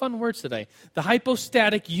 There's lots of fun words today. The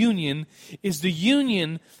hypostatic union is the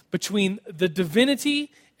union between the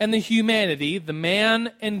divinity and the humanity, the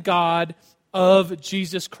man and God of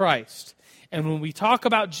Jesus Christ. And when we talk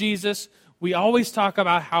about Jesus, we always talk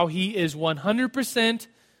about how he is 100%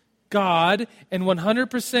 God and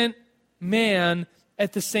 100% man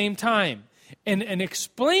at the same time. And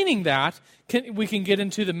explaining that, we can get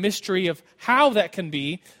into the mystery of how that can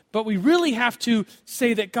be, but we really have to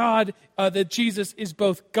say that that Jesus is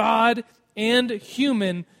both God and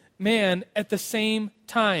human man at the same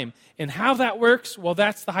time. And how that works, well,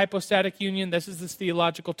 that's the hypostatic union. This is this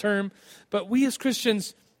theological term. But we as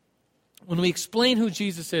Christians, when we explain who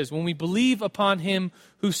Jesus is, when we believe upon him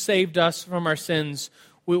who saved us from our sins,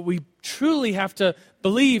 we truly have to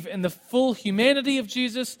believe in the full humanity of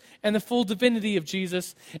Jesus and the full divinity of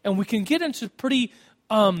Jesus. And we can get into pretty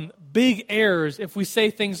big errors if we say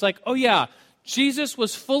things like, oh yeah, Jesus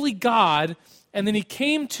was fully God, and then he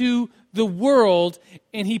came to the world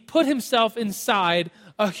and he put himself inside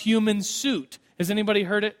a human suit. Has anybody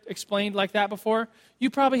heard it explained like that before? You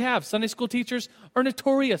probably have. Sunday school teachers are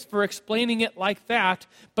notorious for explaining it like that,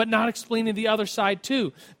 but not explaining the other side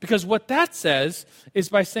too. Because what that says is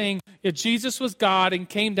by saying Jesus was God and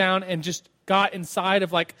came down and just got inside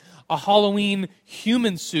of like a Halloween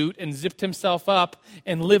human suit and zipped himself up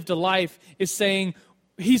and lived a life, is saying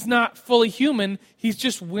he's not fully human, he's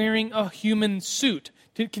just wearing a human suit.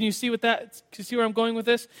 Can you see what can you see where I'm going with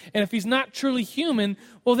this? And if he's not truly human,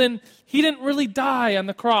 well then he didn't really die on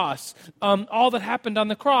the cross. All that happened on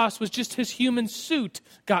the cross was just his human suit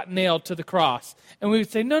got nailed to the cross. And we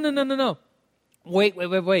would say, no.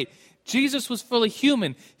 Wait. Jesus was fully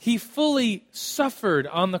human. He fully suffered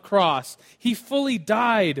on the cross. He fully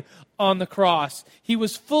died on the cross. He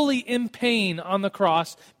was fully in pain on the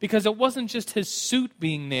cross because it wasn't just his suit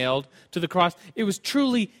being nailed to the cross. It was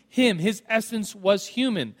truly him. His essence was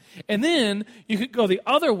human. And then you could go the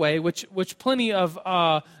other way, which plenty of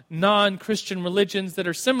non-Christian religions that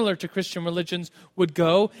are similar to Christian religions would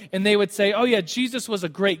go, and they would say, oh yeah, Jesus was a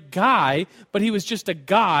great guy, but he was just a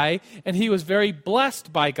guy, and he was very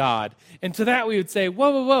blessed by God. And to that we would say,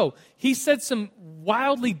 whoa. He said some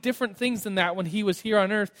wildly different things than that when he was here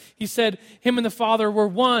on earth. He said him and the Father were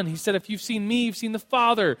one. He said, if you've seen me, you've seen the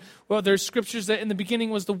Father. Well, there's scriptures that in the beginning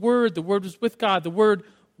was the Word was with God, the Word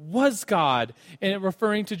was God, and it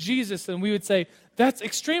referring to Jesus. And we would say, that's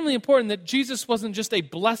extremely important that Jesus wasn't just a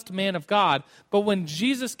blessed man of God, but when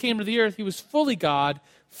Jesus came to the earth, he was fully God,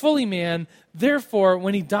 fully man. Therefore,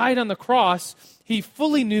 when he died on the cross, he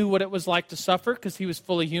fully knew what it was like to suffer because he was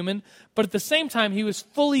fully human, but at the same time, he was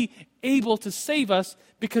fully able to save us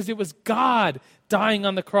because it was God dying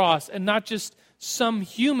on the cross and not just some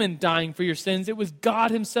human dying for your sins. It was God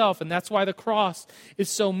himself, and that's why the cross is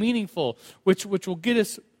so meaningful, which will get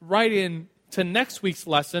us right into next week's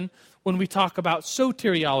lesson when we talk about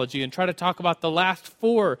soteriology and try to talk about the last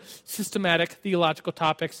 4 systematic theological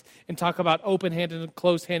topics and talk about open-handed and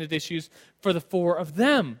closed-handed issues for the 4 of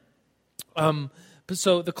them.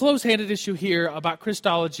 So the closed-handed issue here about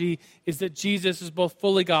Christology is that Jesus is both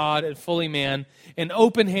fully God and fully man. An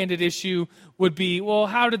open-handed issue would be, well,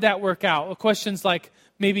 how did that work out? Well, questions like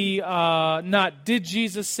maybe not did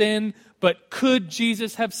Jesus sin, but could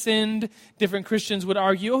Jesus have sinned? Different Christians would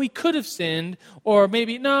argue, he could have sinned, or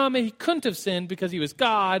maybe he couldn't have sinned because he was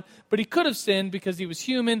God, but he could have sinned because he was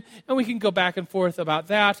human, and we can go back and forth about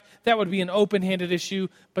that. That would be an open-handed issue,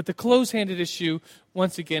 but the closed-handed issue,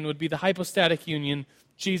 once again, would be the hypostatic union,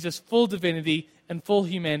 Jesus' full divinity and full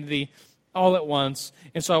humanity all at once.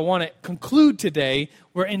 And so I want to conclude today.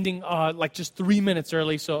 We're ending like just 3 minutes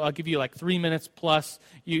early, so I'll give you like 3 minutes plus.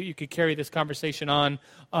 You could carry this conversation on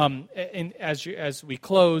as we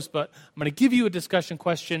close, but I'm going to give you a discussion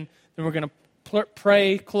question, then we're going to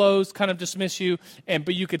pray, close, kind of dismiss you,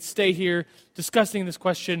 but you could stay here discussing this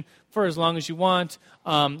question for as long as you want.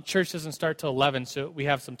 Church doesn't start till 11, so we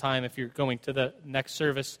have some time if you're going to the next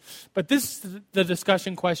service. But this is the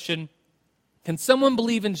discussion question. Can someone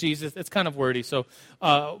believe in Jesus? It's kind of wordy, so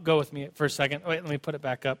go with me for a second. Wait, let me put it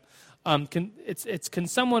back up. Can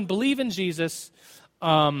someone believe in Jesus?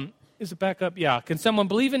 Is it back up? Yeah. Can someone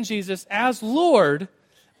believe in Jesus as Lord,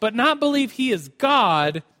 but not believe he is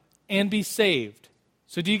God and be saved?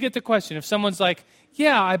 So do you get the question? If someone's like,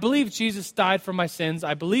 yeah, I believe Jesus died for my sins,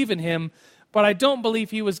 I believe in him, but I don't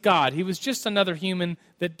believe he was God. He was just another human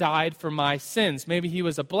that died for my sins. Maybe he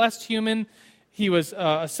was a blessed human, he was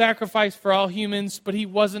a sacrifice for all humans, but he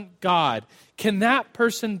wasn't God. Can that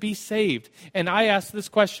person be saved? And I ask this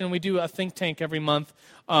question. We do a think tank every month,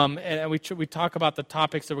 and we talk about the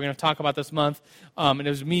topics that we're going to talk about this month. And it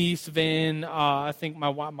was me, Sven, I think my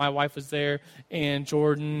wife was there, and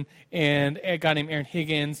Jordan, and a guy named Aaron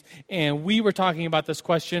Higgins. And we were talking about this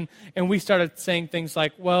question, and we started saying things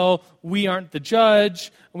like, well, we aren't the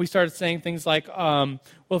judge. And we started saying things like, well,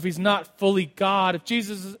 if he's not fully God, if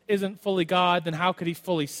Jesus isn't fully God, then how could he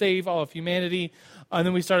fully save all of humanity? And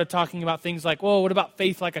then we started talking about things like, well, what about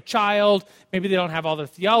faith like a child? Maybe they don't have all their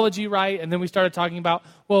theology right. And then we started talking about,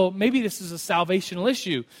 well, maybe this is a salvational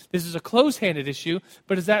issue. This is a closed-handed issue,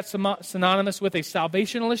 but is that synonymous with a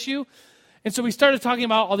salvational issue? And so we started talking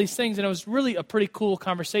about all these things, and it was really a pretty cool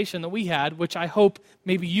conversation that we had, which I hope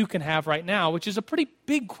maybe you can have right now, which is a pretty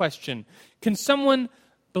big question. Can someone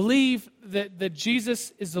believe that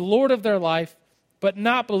Jesus is the Lord of their life, but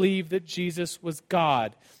not believe that Jesus was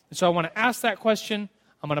God? And so I want to ask that question.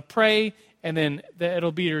 I'm going to pray, and then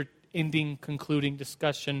it'll be your ending, concluding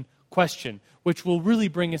discussion question, which will really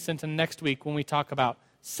bring us into next week when we talk about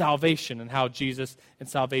salvation and how Jesus and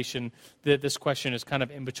salvation, this question is kind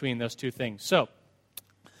of in between those two things. So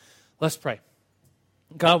let's pray.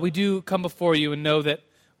 God, we do come before you and know that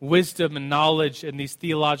wisdom and knowledge and these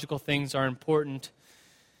theological things are important.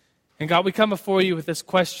 And God, we come before you with this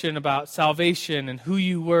question about salvation and who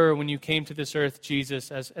you were when you came to this earth, Jesus,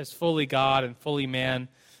 as fully God and fully man.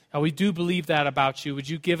 God, we do believe that about you. Would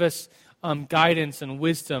you give us guidance and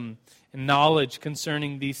wisdom and knowledge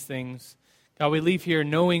concerning these things? God, we leave here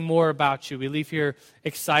knowing more about you. We leave here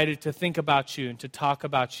excited to think about you and to talk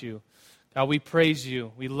about you. God, we praise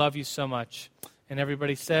you. We love you so much. And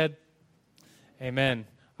everybody said, amen.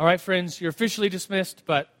 All right, friends, you're officially dismissed,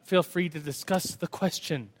 but feel free to discuss the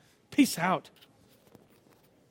question. Peace out.